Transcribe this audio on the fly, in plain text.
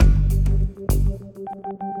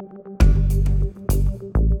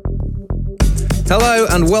Hello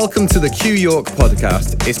and welcome to the Q York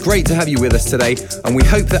podcast. It's great to have you with us today, and we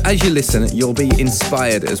hope that as you listen, you'll be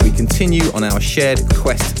inspired as we continue on our shared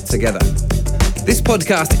quest together. This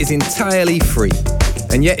podcast is entirely free,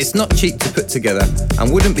 and yet it's not cheap to put together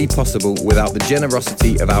and wouldn't be possible without the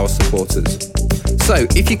generosity of our supporters. So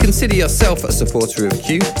if you consider yourself a supporter of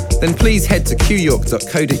Q, then please head to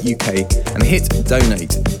qyork.co.uk and hit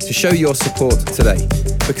donate to show your support today,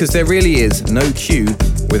 because there really is no Q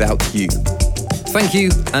without you. Thank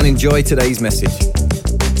you and enjoy today's message.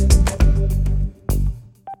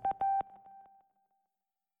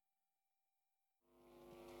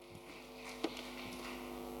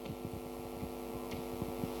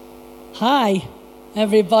 Hi,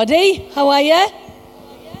 everybody. How are you?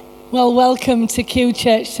 Well, welcome to Q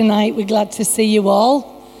Church tonight. We're glad to see you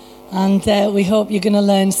all, and we hope you're going to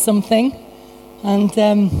learn something. And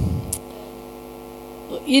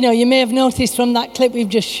you may have noticed from that clip we've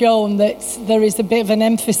just shown that there is a bit of an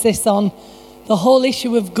emphasis on the whole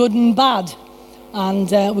issue of good and bad, and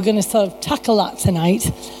we're going to sort of tackle that tonight.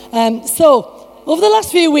 So, over the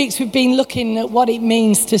last few weeks, we've been looking at what it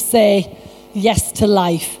means to say yes to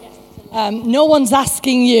life. No one's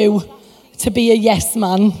asking you to be a yes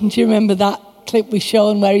man. Do you remember that clip we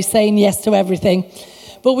shown where he's saying yes to everything?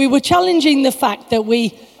 But we were challenging the fact that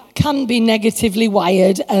we can be negatively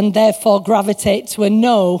wired and therefore gravitate to a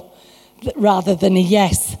no rather than a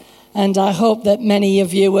yes. And I hope that many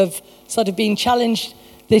of you have sort of been challenged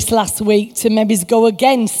this last week to maybe go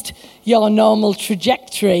against your normal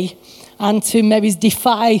trajectory and to maybe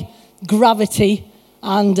defy gravity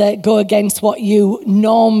and go against what you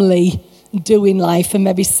normally do in life and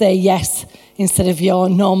maybe say yes instead of your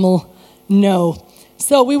normal no.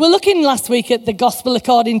 So we were looking last week at the gospel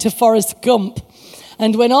according to Forrest Gump.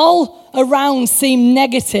 And when all around seemed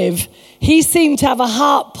negative, he seemed to have a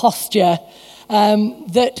heart posture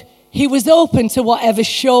that he was open to whatever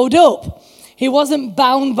showed up. He wasn't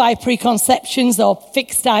bound by preconceptions or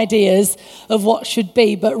fixed ideas of what should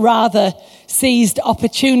be, but rather seized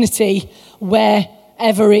opportunity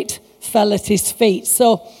wherever it fell at his feet.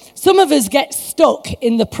 So some of us get stuck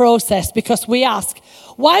in the process because we ask,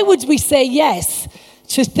 why would we say yes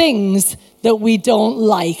to things that we don't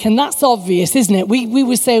like? And that's obvious, isn't it? We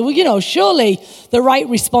would say, well, surely the right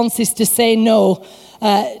response is to say no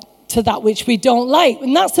to that which we don't like.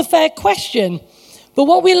 And that's a fair question. But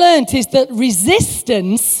what we learned is that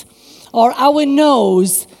resistance or our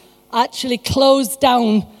no's actually close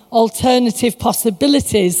down alternative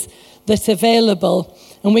possibilities that are available.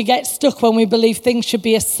 And we get stuck when we believe things should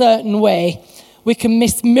be a certain way. We can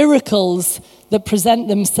miss miracles that present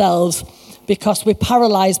themselves because we're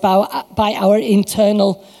paralyzed by our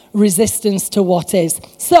internal resistance to what is.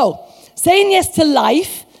 So, saying yes to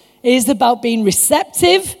life is about being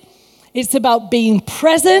receptive. It's about being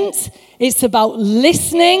present. It's about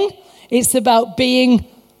listening. It's about being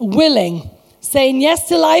willing. Saying yes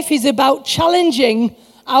to life is about challenging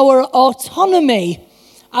our autonomy,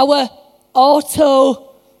 our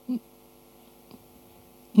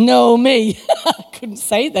no, me. I couldn't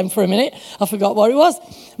say it then for a minute. I forgot what it was.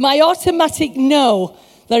 My automatic no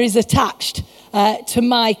that is attached to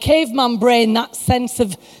my caveman brain, that sense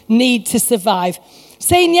of need to survive.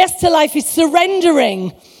 Saying yes to life is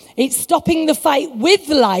surrendering. It's stopping the fight with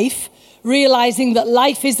life, realizing that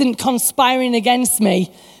life isn't conspiring against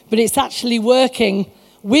me, but it's actually working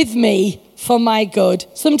with me for my good.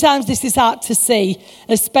 Sometimes this is hard to see,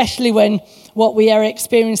 especially when what we are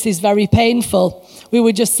experiencing is very painful. We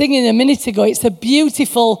were just singing a minute ago, it's a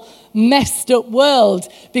beautiful, messed up world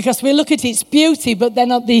because we look at its beauty, but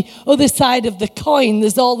then on the other side of the coin,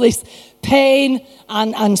 there's all this pain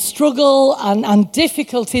and struggle and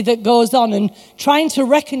difficulty that goes on, and trying to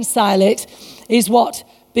reconcile it is what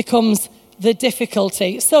becomes the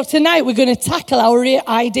difficulty. So tonight we're going to tackle our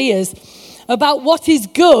ideas about what is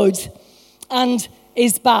good and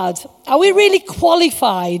is bad. Are we really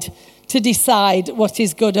qualified to decide what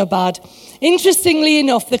is good or bad? Interestingly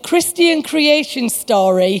enough, the Christian creation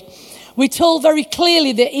story, we told very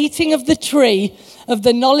clearly that eating of the tree of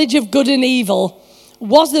the knowledge of good and evil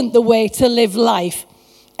wasn't the way to live life.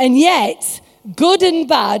 And yet, good and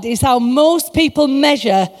bad is how most people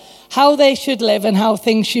measure how they should live and how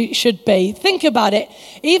things should be. Think about it.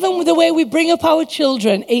 Even with the way we bring up our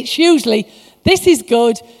children, it's usually, this is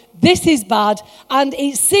good, this is bad, and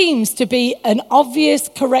it seems to be an obvious,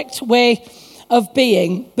 correct way of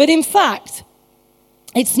being. But in fact,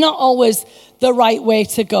 it's not always the right way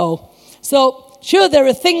to go. So, sure, there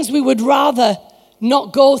are things we would rather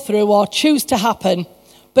not go through or choose to happen.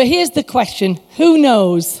 But here's the question, who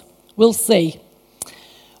knows? We'll see.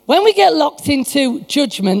 When we get locked into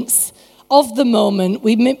judgments of the moment,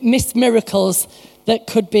 we miss miracles that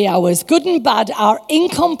could be ours. Good and bad are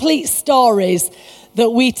incomplete stories that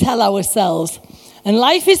we tell ourselves. And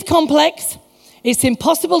life is complex. It's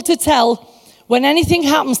impossible to tell when anything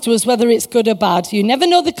happens to us, whether it's good or bad. You never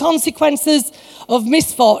know the consequences of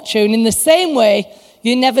misfortune. In the same way,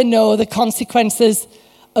 you never know the consequences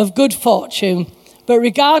of good fortune. But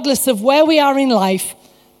regardless of where we are in life,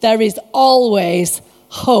 there is always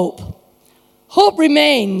hope. Hope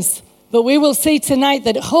remains, but we will see tonight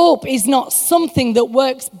that hope is not something that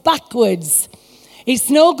works backwards. It's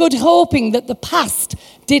no good hoping that the past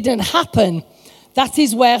didn't happen. That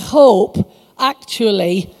is where hope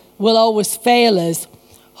actually will always fail us.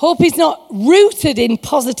 Hope is not rooted in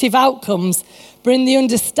positive outcomes, but in the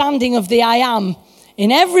understanding of the I am.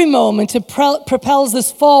 In every moment, it propels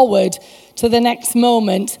us forward to the next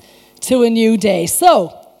moment, to a new day.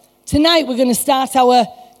 So, tonight we're going to start our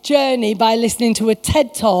journey by listening to a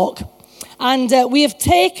TED Talk. And we have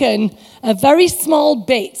taken a very small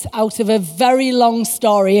bit out of a very long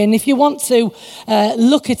story. And if you want to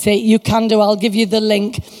look at it, you can do. I'll give you the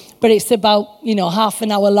link. But it's about, half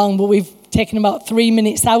an hour long, but we've taken about 3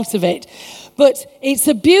 minutes out of it. But it's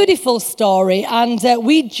a beautiful story, and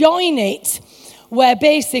we join it where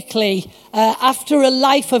basically, after a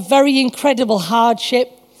life of very incredible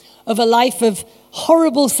hardship, of a life of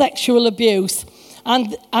horrible sexual abuse,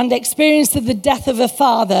 and experience of the death of her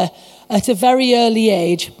father at a very early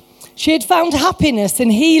age, she had found happiness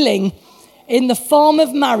and healing in the form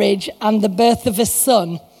of marriage and the birth of a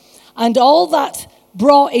son. And all that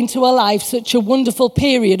brought into her life such a wonderful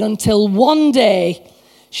period until one day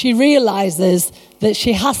she realizes that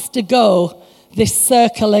she has to go this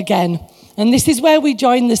circle again. And this is where we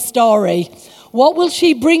join the story. What will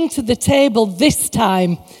she bring to the table this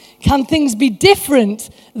time? Can things be different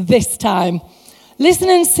this time? Listen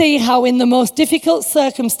and see how in the most difficult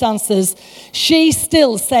circumstances, she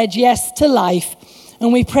still said yes to life.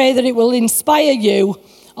 And we pray that it will inspire you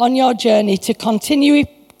on your journey to continue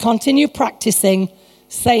practicing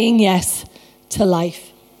saying yes to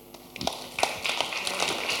life.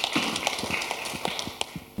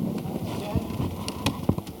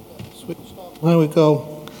 There we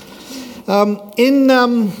go. In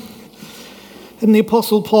the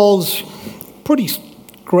Apostle Paul's pretty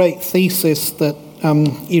great thesis that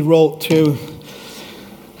he wrote to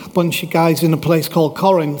a bunch of guys in a place called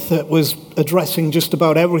Corinth that was addressing just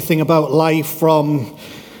about everything about life, from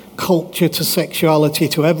culture to sexuality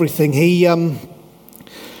to everything, he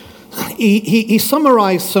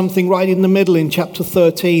summarized something right in the middle in chapter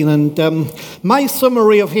 13, and my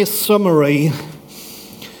summary of his summary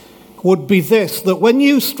would be this: that when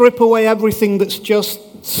you strip away everything that's just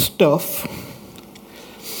stuff,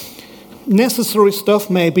 necessary stuff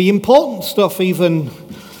maybe, important stuff even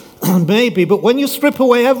maybe, but when you strip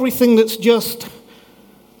away everything that's just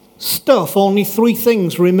stuff, only three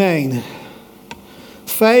things remain: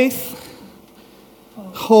 faith,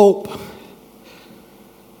 hope,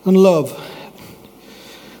 and love.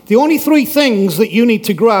 The only three things that you need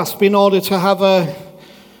to grasp in order to have a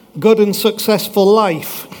good and successful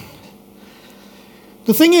life.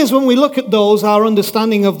 The thing is, when we look at those, our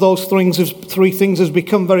understanding of those three things has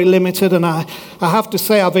become very limited, and I have to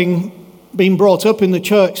say, having been brought up in the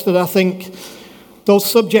church, that I think those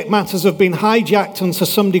subject matters have been hijacked and to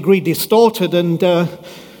some degree distorted, and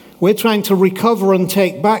we're trying to recover and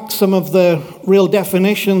take back some of the real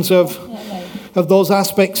definitions of those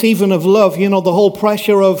aspects, even of love. The whole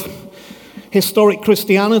pressure of historic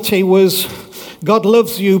Christianity was God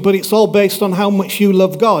loves you, but it's all based on how much you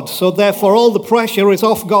love God. So therefore, all the pressure is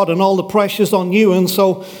off God and all the pressure's on you. And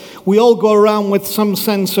so we all go around with some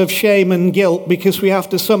sense of shame and guilt because we have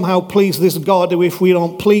to somehow please this God who, if we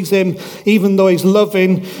don't please him, even though he's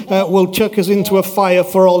loving, will chuck us into a fire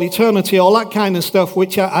for all eternity. All that kind of stuff,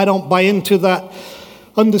 which I don't buy into that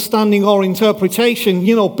understanding or interpretation,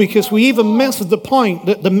 because we even miss the point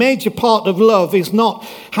that the major part of love is not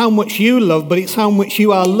how much you love, but it's how much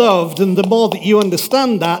you are loved. And the more that you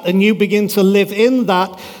understand that and you begin to live in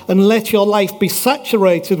that and let your life be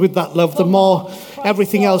saturated with that love, the more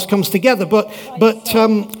everything else comes together. But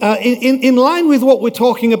in line with what we're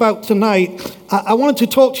talking about tonight, I wanted to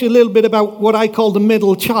talk to you a little bit about what I call the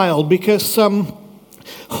middle child, because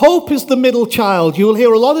hope is the middle child. You'll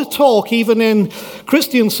hear a lot of talk, even in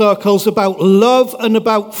Christian circles, about love and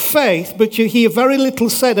about faith, but you hear very little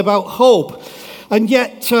said about hope. And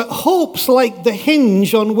yet, hope's like the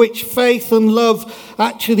hinge on which faith and love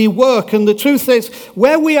actually work. And the truth is,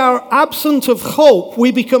 where we are absent of hope,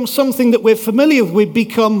 we become something that we're familiar with. We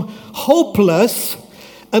become hopeless,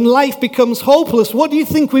 and life becomes hopeless. What do you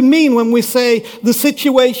think we mean when we say the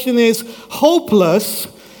situation is hopeless?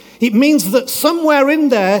 It means that somewhere in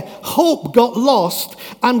there, hope got lost.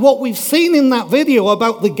 And what we've seen in that video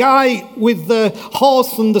about the guy with the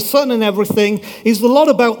horse and the sun and everything is a lot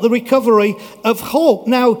about the recovery of hope.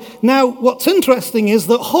 Now, what's interesting is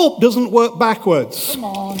that hope doesn't work backwards. Come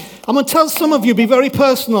on. I'm going to tell some of you, be very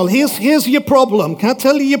personal. Here's your problem. Can I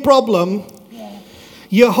tell you your problem? Yeah.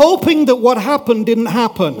 You're hoping that what happened didn't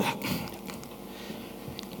happen.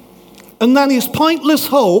 And that is pointless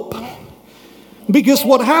hope, because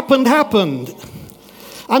what happened, happened.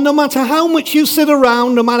 And no matter how much you sit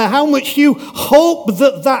around, no matter how much you hope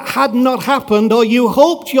that had not happened, or you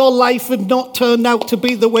hoped your life had not turned out to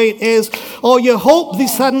be the way it is, or you hope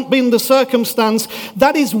this hadn't been the circumstance,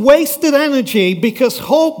 that is wasted energy, because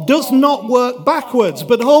hope does not work backwards,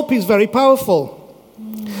 but hope is very powerful.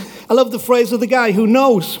 I love the phrase of the guy who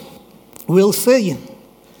knows. We'll see.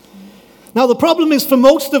 Now, the problem is for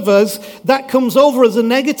most of us, that comes over as a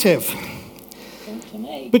negative.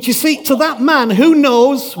 But you see, to that man, who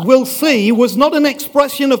knows, we'll see, was not an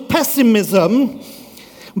expression of pessimism,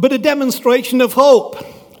 but a demonstration of hope.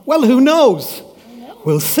 Well, who knows?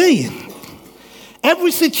 We'll see.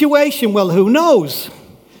 Every situation, well, who knows?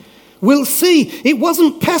 We'll see. It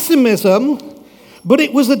wasn't pessimism, but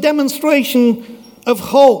it was a demonstration of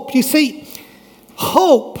hope. You see,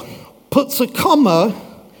 hope puts a comma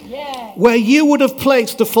where you would have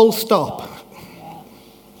placed a full stop.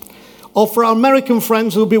 Or for our American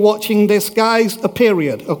friends who'll be watching this, guys, a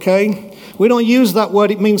period, okay? We don't use that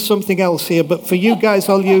word, it means something else here, but for you guys,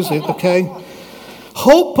 I'll use it, okay?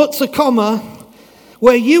 Hope puts a comma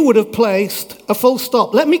where you would have placed a full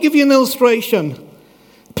stop. Let me give you an illustration.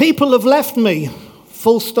 People have left me,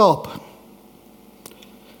 full stop.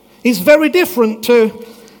 It's very different to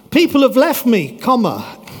people have left me,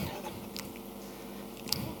 comma.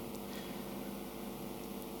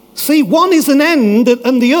 See, one is an end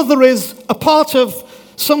and the other is a part of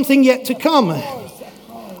something yet to come.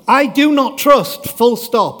 I do not trust, full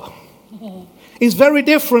stop. Is very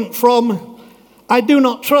different from I do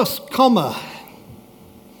not trust, comma.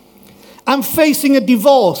 I'm facing a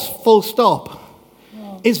divorce, full stop.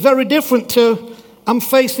 Is very different to I'm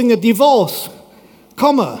facing a divorce,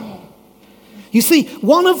 comma. You see,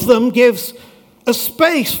 one of them gives a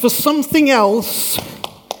space for something else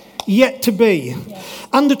yet to be.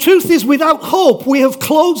 And the truth is, without hope, we have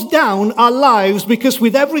closed down our lives, because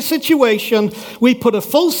with every situation, we put a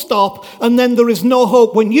full stop and then there is no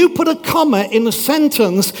hope. When you put a comma in a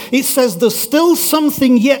sentence, it says there's still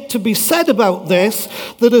something yet to be said about this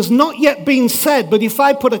that has not yet been said. But if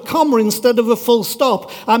I put a comma instead of a full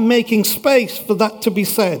stop, I'm making space for that to be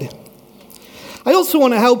said. I also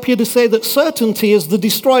want to help you to say that certainty is the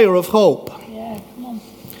destroyer of hope.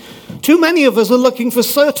 Too many of us are looking for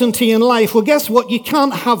certainty in life. Well, guess what? You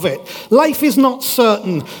can't have it. Life is not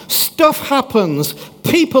certain. Stuff happens.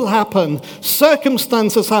 People happen.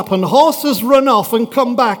 Circumstances happen. Horses run off and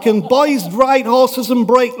come back. And boys ride horses and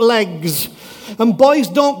break legs. And boys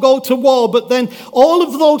don't go to war. But then all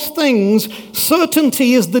of those things,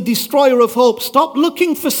 certainty is the destroyer of hope. Stop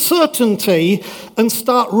looking for certainty and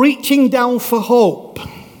start reaching down for hope.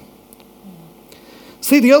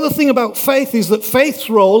 See, the other thing about faith is that faith's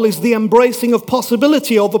role is the embracing of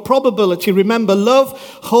possibility over probability. Remember, love,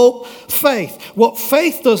 hope, faith. What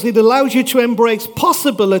faith does, it allows you to embrace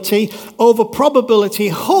possibility over probability.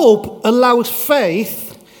 Hope allows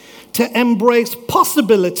faith to embrace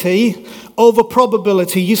possibility over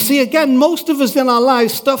probability. You see, again, most of us in our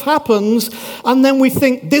lives, stuff happens, and then we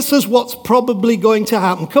think this is what's probably going to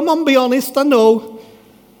happen. Come on, be honest, I know.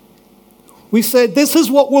 We said, this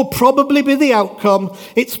is what will probably be the outcome.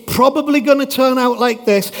 It's probably going to turn out like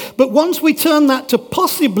this. But once we turn that to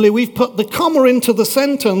possibly, we've put the comma into the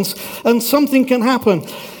sentence and something can happen.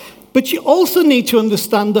 But you also need to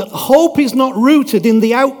understand that hope is not rooted in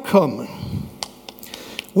the outcome.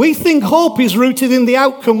 We think hope is rooted in the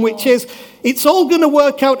outcome, which is, it's all going to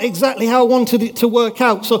work out exactly how I wanted it to work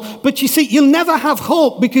out. But you see, you'll never have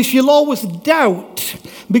hope because you'll always doubt,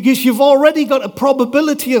 because you've already got a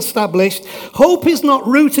probability established. Hope is not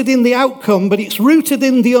rooted in the outcome, but it's rooted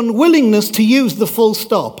in the unwillingness to use the full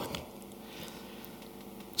stop.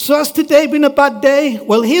 So has today been a bad day?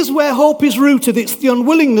 Well, here's where hope is rooted. It's the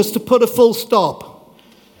unwillingness to put a full stop.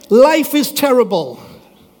 Life is terrible.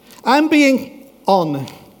 I'm being on.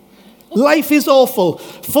 Life is awful.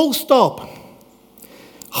 Full stop.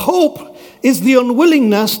 Hope is the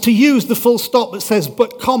unwillingness to use the full stop that says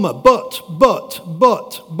but, comma, but.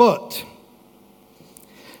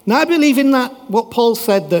 Now I believe in that, what Paul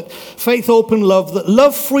said, that faith, hope, and love, that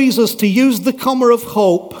love frees us to use the comma of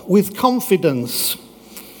hope with confidence,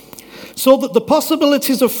 so that the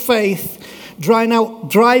possibilities of faith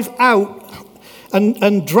drive out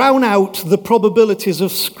and drown out the probabilities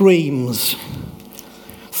of screams.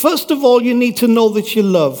 First of all, you need to know that you're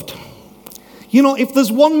loved. You know, if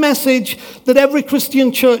there's one message that every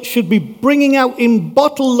Christian church should be bringing out in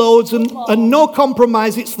bottle loads and no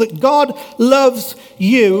compromise, it's that God loves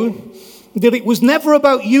you. That it was never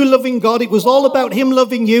about you loving God, it was all about Him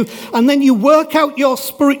loving you. And then you work out your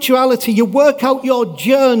spirituality, you work out your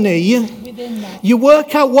journey, you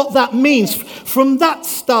work out what that means from that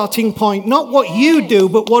starting point. Not what you do,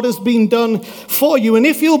 but what has been done for you. And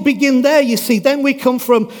if you'll begin there, you see, then we come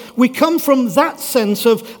from that sense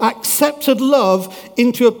of accepted love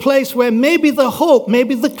into a place where maybe the hope,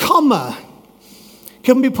 maybe the comma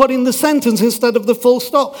can be put in the sentence instead of the full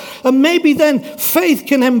stop. And maybe then faith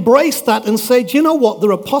can embrace that and say, do you know what?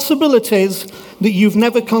 There are possibilities that you've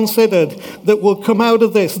never considered that will come out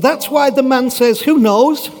of this. That's why the man says, who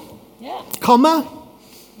knows? Yeah. Comma?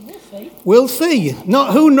 We'll see. We'll see.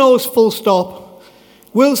 Not who knows, full stop.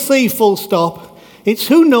 We'll see, full stop. It's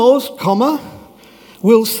who knows, comma,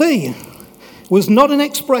 we'll see. Was not an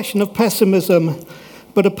expression of pessimism,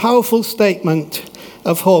 but a powerful statement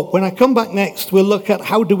of hope. When I come back next, we'll look at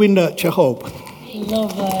how do we nurture hope.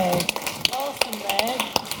 Lovely. Awesome, Red.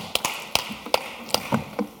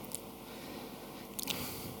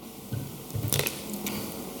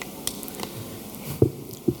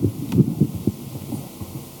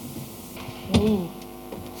 Ooh.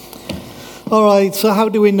 All right, so how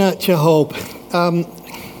do we nurture hope?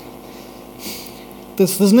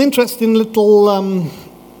 There's an interesting little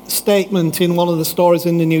statement in one of the stories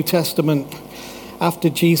in the New Testament after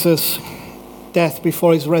Jesus' death,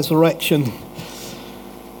 before his resurrection.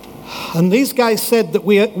 And these guys said that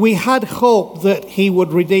we had hope that he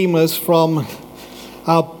would redeem us from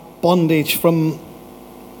our bondage, from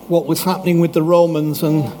what was happening with the Romans,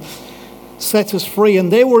 and set us free.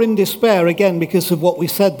 And they were in despair again because of what we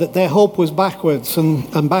said, that their hope was backwards,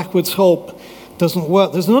 and backwards hope doesn't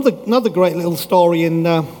work. There's another great little story in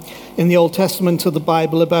the Old Testament of the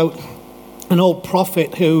Bible about an old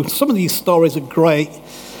prophet who, some of these stories are great,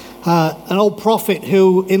 an old prophet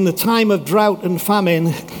who in the time of drought and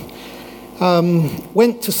famine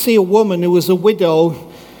went to see a woman who was a widow,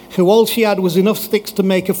 who all she had was enough sticks to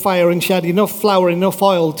make a fire, and she had enough flour, enough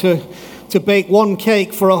oil to bake one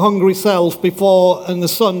cake for her hungry self and the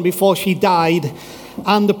son before she died.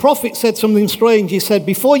 And the prophet said something strange. He said,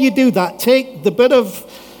 before you do that, take the bit of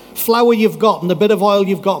flour you've got and the bit of oil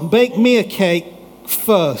you've got and bake me a cake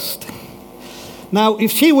first. Now,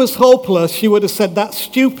 if she was hopeless, she would have said, that's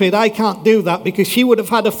stupid, I can't do that, because she would have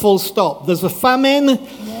had a full stop. There's a famine,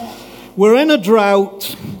 we're in a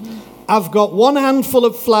drought, I've got one handful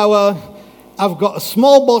of flour, I've got a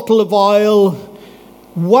small bottle of oil.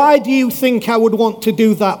 Why do you think I would want to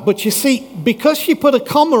do that? But you see, because she put a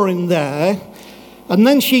comma in there, and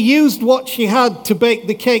then she used what she had to bake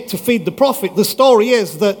the cake to feed the prophet, the story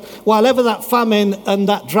is that while ever that famine and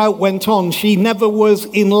that drought went on, she never was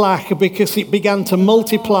in lack, because it began to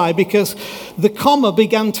multiply, because the comma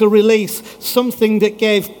began to release something that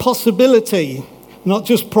gave possibility, not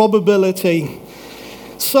just probability.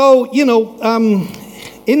 So, you know,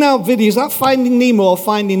 in our videos, is that Finding Nemo or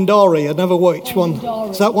Finding Dory? I never watched which one.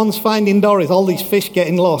 Dory. So that one's Finding Dory, all these fish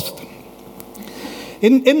getting lost.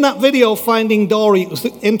 In that video, Finding Dory, it was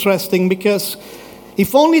interesting because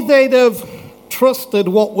if only they'd have trusted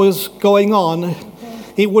what was going on,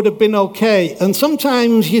 it would have been okay. And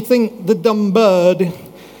sometimes you think the dumb bird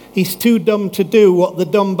is too dumb to do what the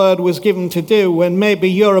dumb bird was given to do, when maybe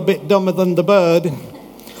you're a bit dumber than the bird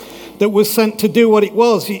that was sent to do what it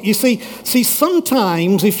was. You see,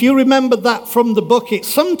 sometimes, if you remember that from the book,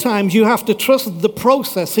 sometimes you have to trust the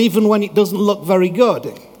process even when it doesn't look very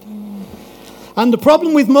good. And the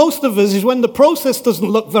problem with most of us is when the process doesn't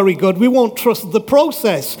look very good, we won't trust the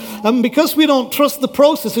process. And because we don't trust the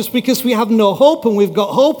process, it's because we have no hope and we've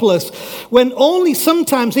got hopeless. When only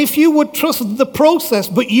sometimes, if you would trust the process,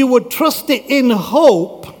 but you would trust it in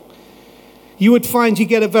hope, you would find you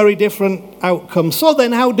get a very different outcome. So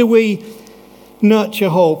then, how do we nurture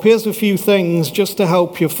hope? Here's a few things just to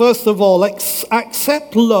help you. First of all,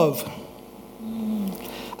 accept love.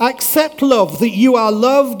 Accept love, that you are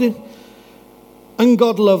loved and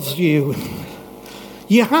God loves you.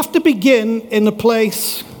 You have to begin in a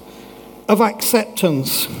place of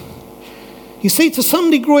acceptance. You see, to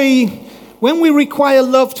some degree, when we require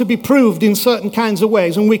love to be proved in certain kinds of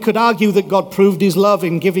ways, and we could argue that God proved his love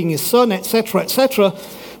in giving his son, etc., etc.,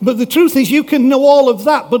 but the truth is you can know all of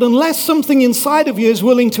that, but unless something inside of you is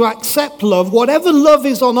willing to accept love, whatever love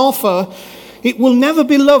is on offer, it will never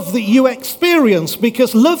be love that you experience,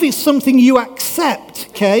 because love is something you accept,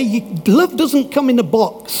 okay? Love doesn't come in a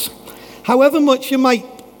box. However much you might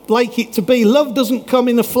like it to be. Love doesn't come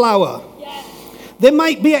in a flower. There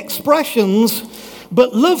might be expressions,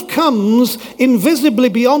 but love comes invisibly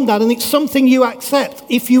beyond that, and it's something you accept.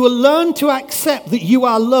 If you will learn to accept that you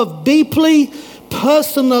are loved deeply,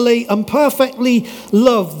 personally, and perfectly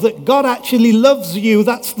loved, that God actually loves you,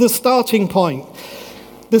 that's the starting point.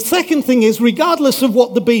 The second thing is, regardless of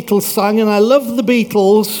what the Beatles sang, and I love the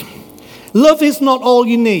Beatles, love is not all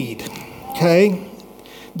you need, okay?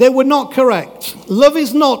 They were not correct. Love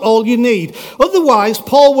is not all you need. Otherwise,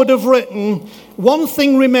 Paul would have written, one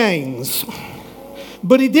thing remains.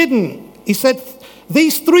 But he didn't. He said,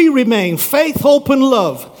 these three remain: faith, hope, and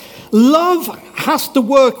love. Love has to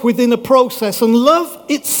work within a process, and love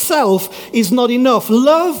itself is not enough.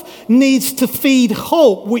 Love needs to feed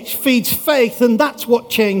hope, which feeds faith, and that's what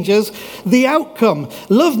changes the outcome.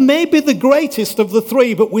 Love may be the greatest of the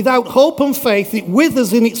three, but without hope and faith, it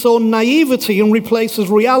withers in its own naivety and replaces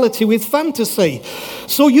reality with fantasy.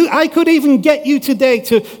 So I could even get you today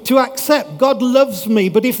to accept God loves me,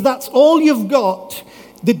 but if that's all you've got,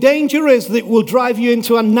 the danger is that it will drive you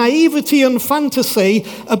into a naivety and fantasy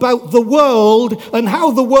about the world and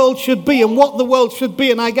how the world should be and what the world should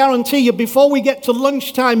be. And I guarantee you, before we get to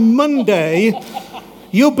lunchtime Monday,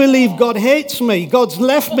 you'll believe God hates me, God's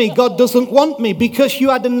left me, God doesn't want me, because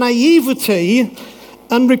you had a naivety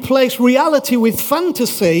and replace reality with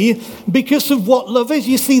fantasy because of what love is.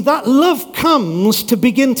 You see, that love comes to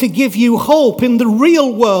begin to give you hope in the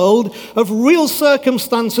real world of real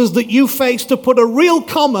circumstances that you face, to put a real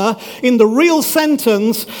comma in the real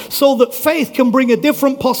sentence so that faith can bring a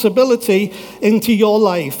different possibility into your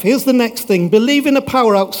life. Here's the next thing: believe in a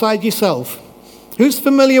power outside yourself. Who's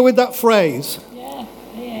familiar with that phrase?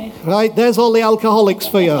 Yeah. Right, there's all the alcoholics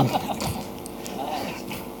for you.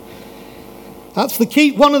 That's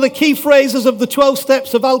one of the key phrases of the 12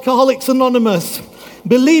 steps of Alcoholics Anonymous.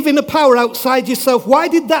 Believe in a power outside yourself. Why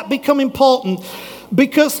did that become important?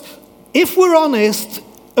 Because if we're honest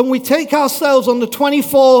and we take ourselves on the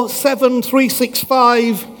 24/7,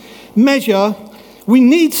 365 measure, we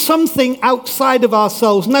need something outside of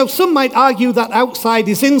ourselves. Now, some might argue that outside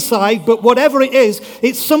is inside, but whatever it is,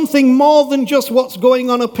 it's something more than just what's going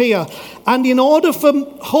on up here. And in order for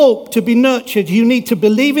hope to be nurtured, you need to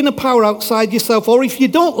believe in a power outside yourself. Or if you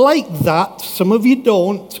don't like that, some of you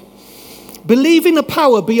don't, believe in a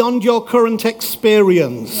power beyond your current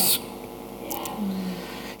experience.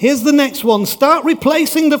 Here's the next one. Start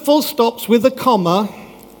replacing the full stops with a comma.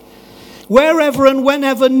 Wherever and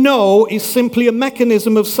whenever no is simply a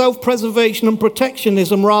mechanism of self-preservation and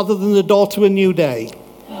protectionism rather than the door to a new day.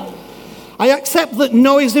 I accept that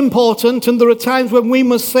no is important, and there are times when we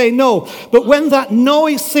must say no. But when that no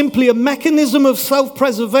is simply a mechanism of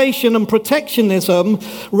self-preservation and protectionism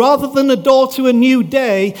rather than a door to a new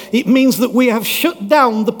day, it means that we have shut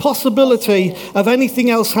down the possibility of anything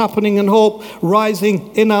else happening and hope rising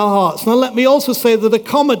in our hearts. Now let me also say that a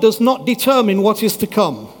comma does not determine what is to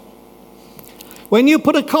come. When you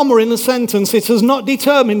put a comma in a sentence, it has not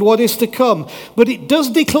determined what is to come, but it does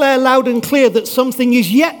declare loud and clear that something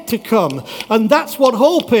is yet to come. And that's what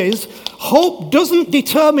hope is. Hope doesn't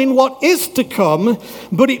determine what is to come,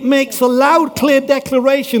 but it makes a loud, clear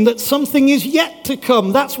declaration that something is yet to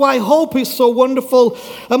come. That's why hope is so wonderful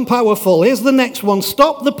and powerful. Here's the next one.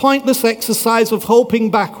 Stop the pointless exercise of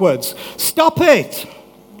hoping backwards. Stop it.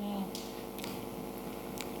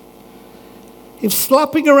 If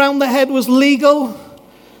slapping around the head was legal,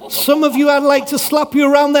 some of you, I'd like to slap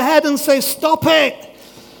you around the head and say, stop it.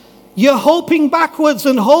 You're hoping backwards,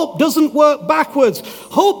 and hope doesn't work backwards.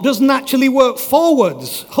 Hope doesn't actually work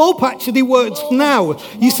forwards. Hope actually works now.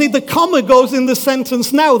 You see, the comma goes in the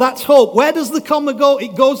sentence now. That's hope. Where does the comma go?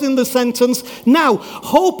 It goes in the sentence now.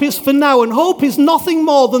 Hope is for now, and hope is nothing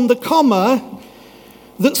more than the comma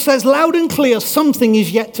that says loud and clear, something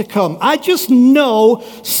is yet to come. I just know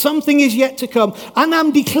something is yet to come, and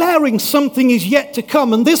I'm declaring something is yet to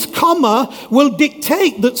come, and this comma will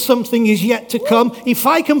dictate that something is yet to come if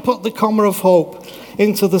I can put the comma of hope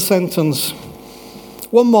into the sentence.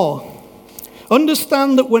 One more.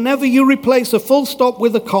 Understand that whenever you replace a full stop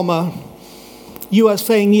with a comma, you are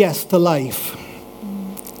saying yes to life.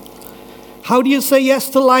 How do you say yes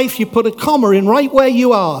to life? You put a comma in right where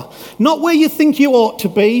you are. Not where you think you ought to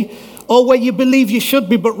be or where you believe you should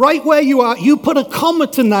be, but right where you are. You put a comma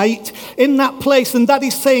tonight in that place, and that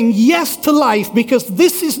is saying yes to life, because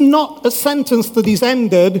this is not a sentence that is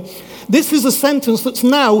ended. This is a sentence that's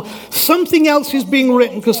now something else is being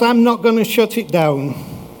written, because I'm not going to shut it down.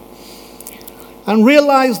 And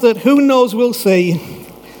realize that who knows we'll see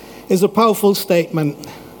is a powerful statement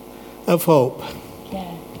of hope.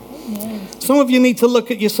 Some of you need to look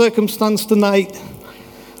at your circumstance tonight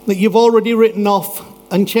that you've already written off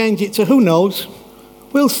and change it to who knows?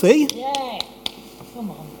 We'll see. Yeah.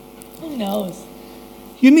 Come on. Who knows?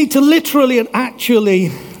 You need to literally and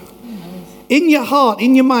actually, in your heart,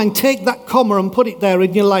 in your mind, take that comma and put it there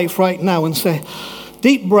in your life right now and say,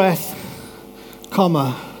 deep breath,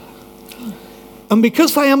 comma. And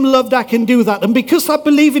because I am loved, I can do that. And because I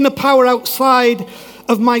believe in a power outside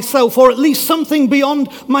of myself, or at least something beyond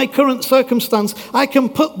my current circumstance, I can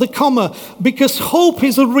put the comma, because hope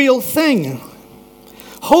is a real thing.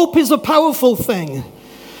 Hope is a powerful thing.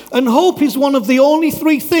 And hope is one of the only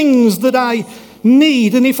three things that I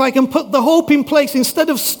need. And if I can put the hope in place, instead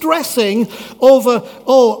of stressing over,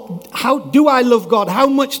 how do I love God? How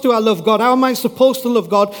much do I love God? How am I supposed to love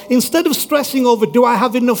God? Instead of stressing over, do I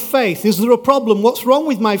have enough faith? Is there a problem? What's wrong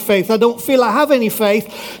with my faith? I don't feel I have any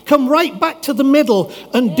faith. Come right back to the middle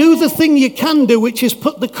and do the thing you can do, which is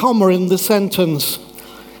put the comma in the sentence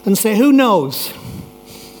and say, who knows?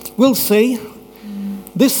 We'll see.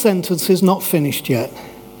 This sentence is not finished yet.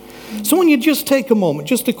 So when you just take a moment,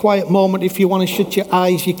 just a quiet moment, if you want to shut your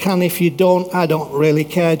eyes, you can. If you don't, I don't really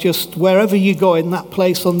care. Just wherever you go in that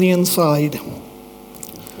place on the inside.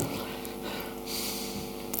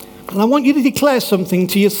 And I want you to declare something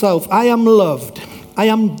to yourself. I am loved. I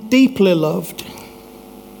am deeply loved.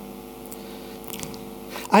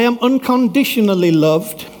 I am unconditionally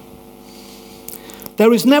loved.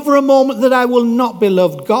 There is never a moment that I will not be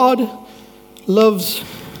loved. God loves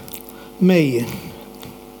me.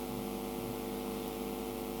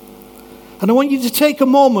 And I want you to take a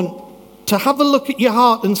moment to have a look at your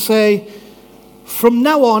heart and say, from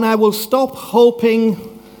now on, I will stop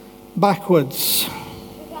hoping backwards.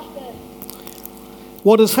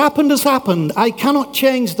 What has happened has happened. I cannot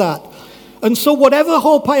change that. And so whatever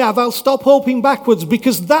hope I have, I'll stop hoping backwards,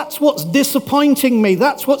 because that's what's disappointing me.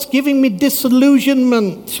 That's what's giving me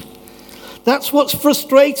disillusionment. That's what's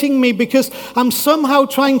frustrating me, because I'm somehow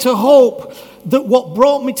trying to hope that what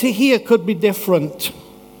brought me to here could be different.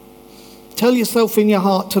 Tell yourself in your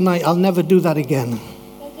heart tonight, I'll never do that again.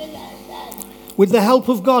 With the help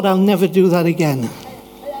of God, I'll never do that again.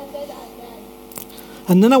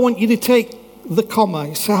 And then I want you to take the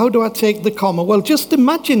comma. So how do I take the comma? Well, just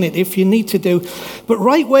imagine it if you need to do. But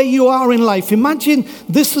right where you are in life, imagine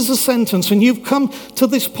this is a sentence and you've come to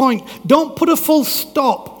this point. Don't put a full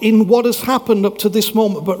stop in what has happened up to this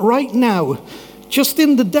moment. But right now, just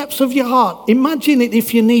in the depths of your heart, imagine it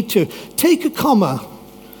if you need to. Take a comma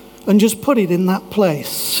and just put it in that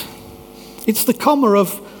place. It's the comma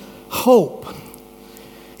of hope.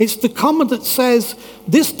 It's the comma that says,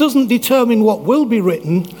 this doesn't determine what will be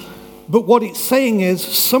written, but what it's saying is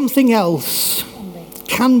something else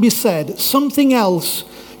can be said, something else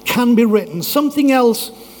can be written, something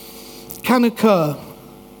else can occur.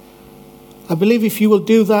 I believe if you will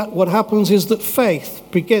do that, what happens is that faith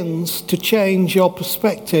begins to change your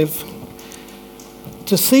perspective.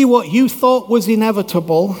 To see what you thought was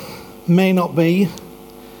inevitable may not be.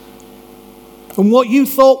 And what you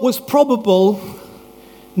thought was probable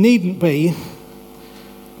needn't be.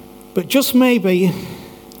 But just maybe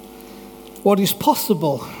what is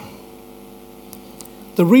possible,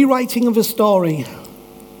 the rewriting of a story,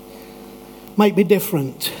 might be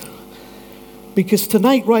different. Because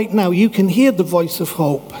tonight, right now, you can hear the voice of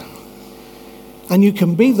hope. And you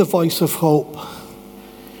can be the voice of hope.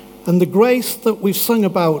 And the grace that we've sung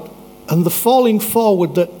about and the falling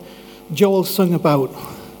forward that Joel sung about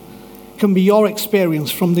can be your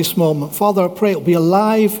experience from this moment. Father, I pray it'll be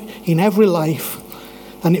alive in every life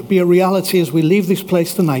and it'll be a reality as we leave this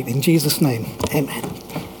place tonight. In Jesus' name, amen.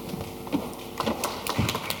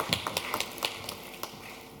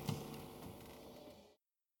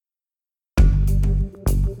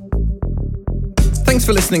 Thanks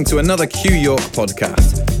for listening to another Q York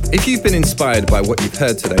podcast. If you've been inspired by what you've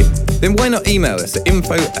heard today, then why not email us at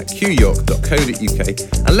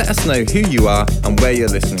info@qyork.co.uk and let us know who you are and where you're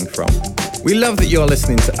listening from. We love that you're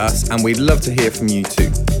listening to us and we'd love to hear from you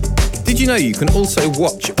too. Did you know you can also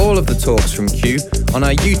watch all of the talks from Q on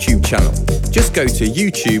our YouTube channel? Just go to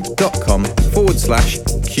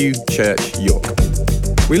youtube.com/Q Church York.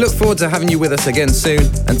 We look forward to having you with us again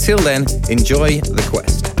soon. Until then, enjoy the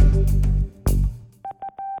quest.